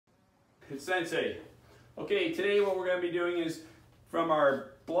it's Sensei. Okay, today what we're going to be doing is from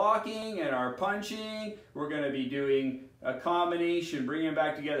our blocking and our punching, we're going to be doing a combination, bringing them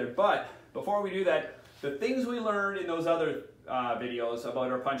back together. But before we do that, the things we learned in those other videos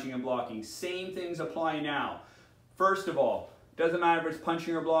about our punching and blocking, same things apply now. First of all, doesn't matter if it's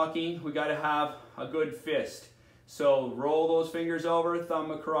punching or blocking, we got to have a good fist. So roll those fingers over,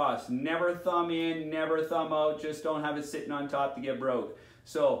 thumb across. Never thumb in, never thumb out. Just don't have it sitting on top to get broke.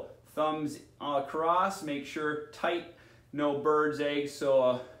 So thumbs across, make sure tight, no bird's eggs,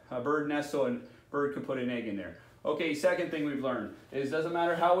 so a bird nest so a bird can put an egg in there. Okay, second thing we've learned is doesn't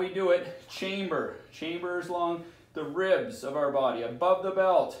matter how we do it, chamber. Chamber is along the ribs of our body, above the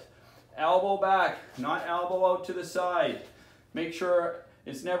belt. Elbow back, not elbow out to the side. Make sure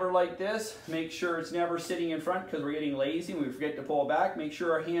it's never like this. Make sure it's never sitting in front because we're getting lazy and we forget to pull it back. Make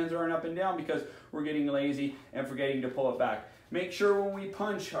sure our hands aren't up and down because we're getting lazy and forgetting to pull it back. Make sure when we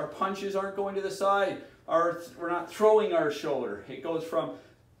punch, our punches aren't going to the side. We're not throwing our shoulder. It goes from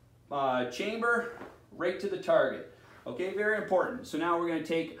chamber right to the target. Okay, very important. So now we're going to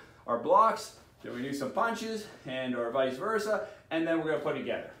take our blocks, then we do some punches and or vice versa, and then we're going to put it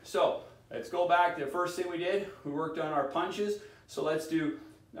together. So let's go back to the first thing we did. We worked on our punches. So let's do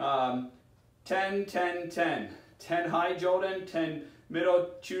 10, 10, 10. 10 high Joden, 10 middle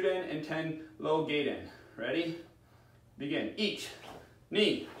Chuden, and 10 low Gaiden. Ready? Begin. Ich,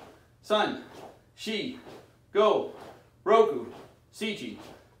 ni, san, shi, go, roku, shichi,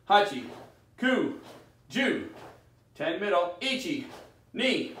 hachi, ku, ju. 10 middle. Ichi,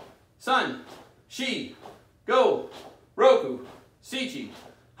 ni, san, shi, go, roku, shichi,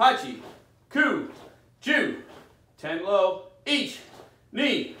 hachi, ku, ju. 10 low. Ich,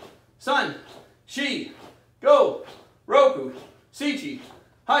 ni, san, shi, go, roku, shichi,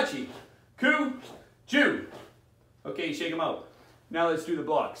 hachi, ku, ju. Okay, shake them out. Now let's do the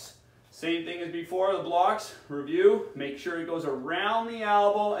blocks. Same thing as before, the blocks. Review. Make sure it goes around the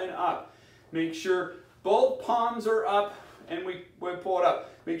elbow and up. Make sure both palms are up and we pull it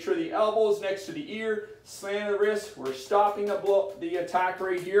up. Make sure the elbow is next to the ear, slant of the wrist. We're stopping the attack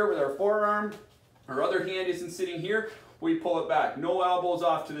right here with our forearm. Our other hand isn't sitting here. We pull it back. No elbows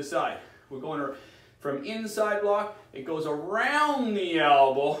off to the side. We're going from inside block. It goes around the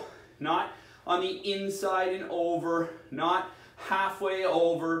elbow, not on the inside and over, not halfway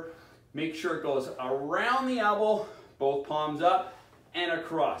over. Make sure it goes around the elbow, both palms up and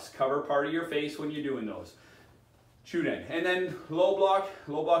across. Cover part of your face when you're doing those. Chuden. And then low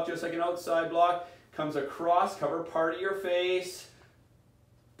block just like an outside block, comes across, cover part of your face,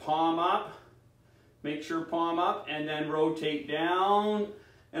 palm up. Make sure palm up and then rotate down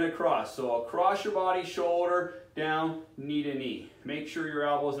and across. So across your body, shoulder, down, knee to knee. Make sure your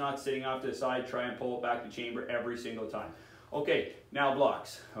elbow is not sitting off to the side. Try and pull it back to chamber every single time. Okay, now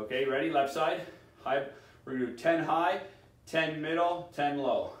blocks. Okay, ready? Left side. High. We're going to do 10 high, 10 middle, 10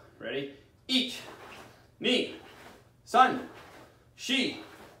 low. Ready? Ich, ni, san, shi,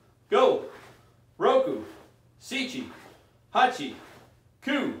 go, roku, shichi, hachi,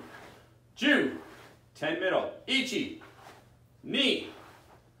 ku, ju. 10 middle. Ichi, ni,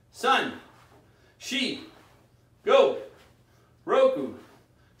 san, shi, go, roku,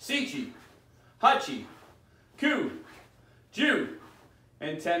 shichi, hachi, ku, ju.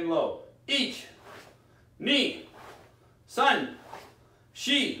 And 10 low. Ich, ni, san,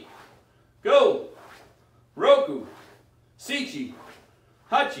 shi, go, roku, shichi,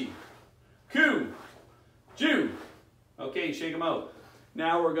 hachi, ku, ju. Okay, shake them out.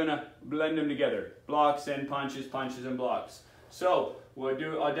 Now we're gonna blend them together. Blocks and punches, punches and blocks. So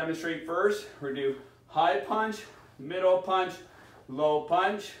I'll demonstrate first. We're gonna do high punch, middle punch, low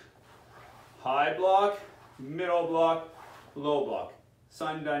punch, high block, middle block, low block.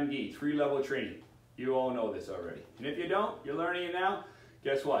 Sandangi, 3-level training. You all know this already. And if you don't, you're learning it now.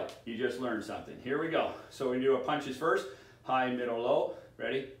 Guess what? You just learned something. Here we go. So we do our punches first. High, middle, low.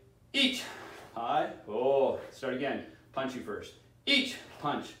 Ready? Ich, high. Oh, start again. Punchy first. Ich,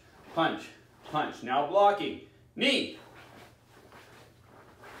 punch, punch, punch. Now blocking. Ni.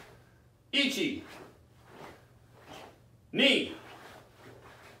 Ichi. Ni.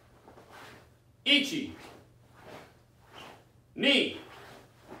 Ichi. Ni.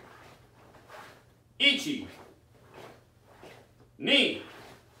 Ichi. Ni.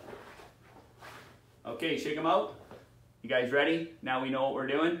 Okay, shake them out. You guys ready? Now we know what we're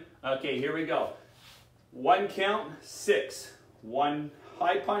doing. Okay, here we go. 1 count, 6. 1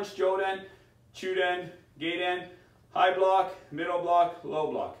 high punch, Joden, Chuden, Gaiden, high block, middle block,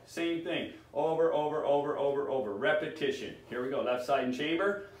 low block. Same thing. Over, over, over, over, over. Repetition. Here we go. Left side in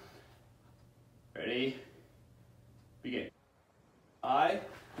chamber. Ready? Begin. High,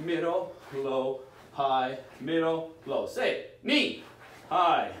 middle, low, high, middle, low. Say it. Knee,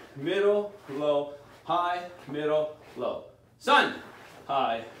 high, middle, low, high, middle, low. Sun,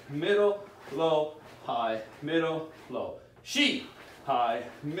 high, middle, low, high, middle, low. She, high,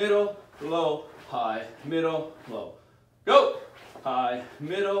 middle, low, high, middle, low. Go, high,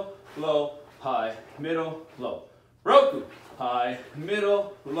 middle, low, high, middle, low. Roku, high,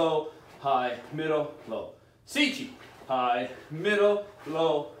 middle, low, high, middle, low. Sichi, high, middle,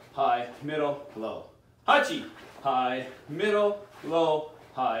 low, high, middle, low. Hachi, high, middle, low,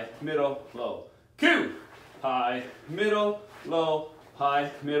 high, middle, low. Ku, high, middle, low,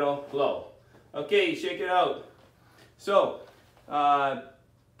 high, middle, low. Okay, shake it out. So,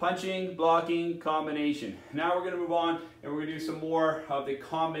 punching, blocking, combination. Now we're going to move on and we're going to do some more of the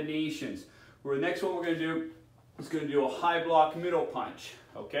combinations. The next one we're going to do is going to do a high block middle punch.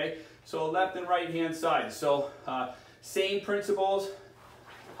 Okay, so left and right hand side. So same principles,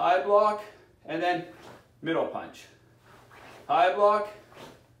 high block and then middle punch. High block,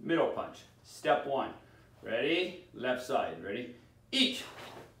 middle punch. Step one. Ready? Left side. Ready? Each.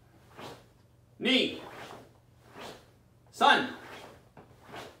 Knee. Sun.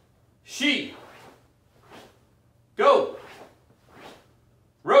 She. Go.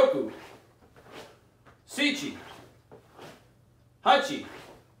 Roku. Sichi. Hachi.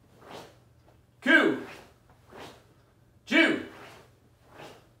 Ku. Ju.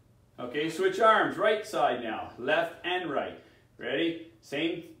 Okay, switch arms. Right side now. Left and right. Ready?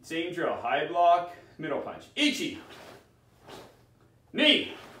 Same drill. High block, middle punch. Ichi.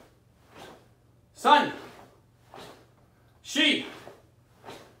 Knee. Sun. She.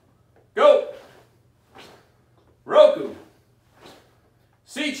 Go. Roku.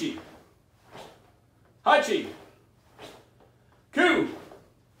 Sichi. Hachi. Ku.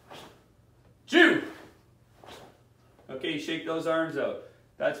 Ju. Okay, shake those arms out.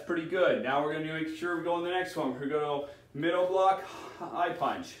 That's pretty good. Now we're going to make sure we go on the next one. We're going to go middle block, high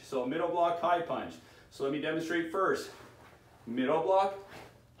punch. So middle block, high punch. So let me demonstrate first. Middle block,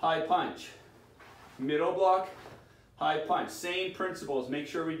 high punch. Middle block, high punch. Same principles. Make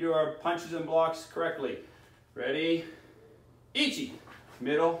sure we do our punches and blocks correctly. Ready? Ichi.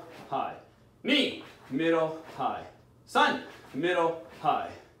 Middle, high. Knee. Middle, high. Sun. Middle, high.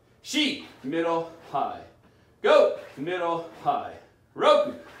 She. Middle, high. Go. Middle, high.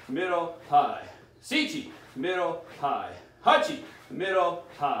 Roku. Middle, high. Sichi. Middle, high. Hachi. Middle,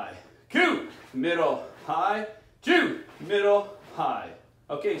 high. Ku. Middle, high. Ju. Middle, high.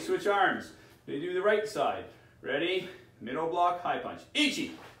 Okay, switch arms. We do the right side. Ready? Middle block, high punch.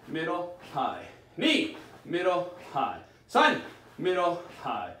 Ichi. Middle, high. Knee. Middle, high. Sun. Middle,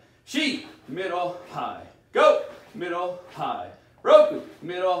 high. She. Middle, high. Go. Middle, high. Roku.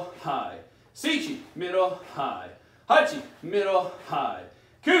 Middle, high. Sichi. Middle, high. Hachi. Middle, high.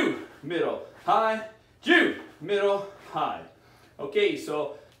 Ku. Middle, high. Ju. Middle, high. Okay,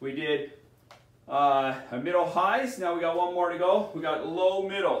 so we did middle highs. Now we got one more to go. We got low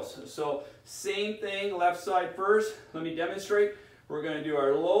middles. So same thing, left side first. Let me demonstrate. We're going to do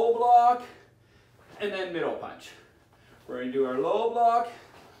our low block and then middle punch. We're going to do our low block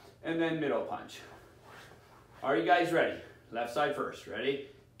and then middle punch. Are you guys ready? Left side first. Ready?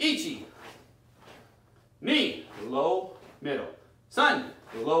 Ichi. Knee. Low, middle. Sun.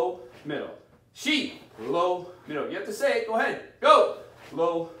 Low, middle. She. Low, middle. You have to say it. Go ahead. Go.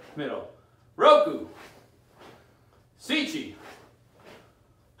 Low, middle. Roku. Sichi.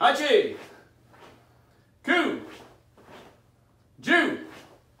 Hachi. Ku. Ju.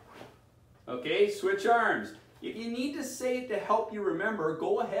 Okay, switch arms. If you need to say it to help you remember,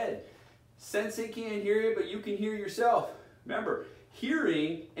 go ahead. Sensei can't hear you, but you can hear yourself. Remember,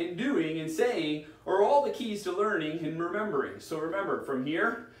 hearing and doing and saying are all the keys to learning and remembering. So remember, from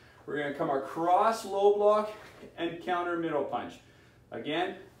here, we're going to come across low block and counter middle punch.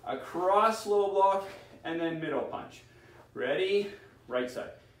 Again, across low block and then middle punch. Ready? Right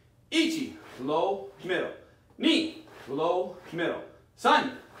side. Ichi, low, middle. Knee, low, middle.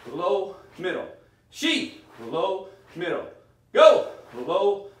 Sun, low, middle. She, low, middle. Go,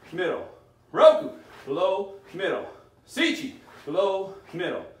 low, middle. Roku, low, middle. Sichi, low,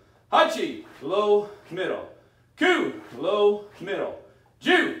 middle. Hachi, low, middle. Ku, low, middle.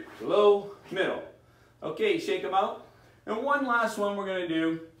 Ju, low, middle. Okay, shake them out. And one last one we're going to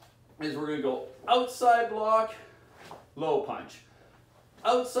do is we're going to go outside block, low punch.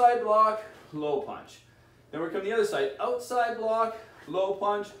 Outside block, low punch. Then we're coming the other side. Outside block, low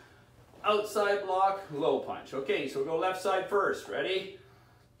punch. Outside block, low punch. Okay, so we'll go left side first. Ready?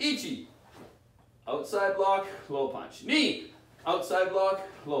 Ichi. Outside block, low punch. Knee. Outside block,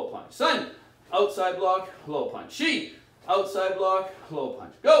 low punch. Sun. Outside block, low punch. She. outside block, low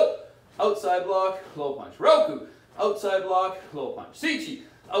punch. Go! Outside block, low punch. Roku, outside block, low punch. Sichi,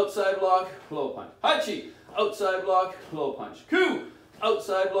 outside block, low punch. Hachi, outside block, low punch. Ku,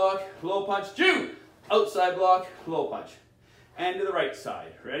 outside block, low punch. Ju, outside block, low punch. And to the right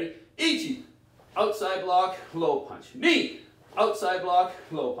side. Ready? Ichi, outside block, low punch. Ni, outside block,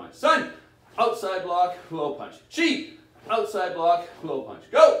 low punch. Sun, outside block, low punch. Chi, outside block, low punch.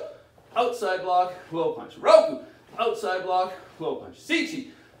 Go! Outside block, low punch. Roku, outside block, low punch.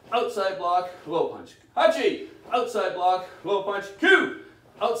 Sichi, outside block, low punch. Hachi, outside block, low punch. Ku,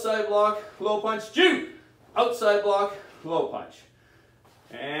 outside block, low punch. Ju, outside block, low punch.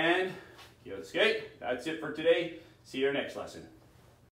 And Kyosuke, that's it for today. See you next lesson.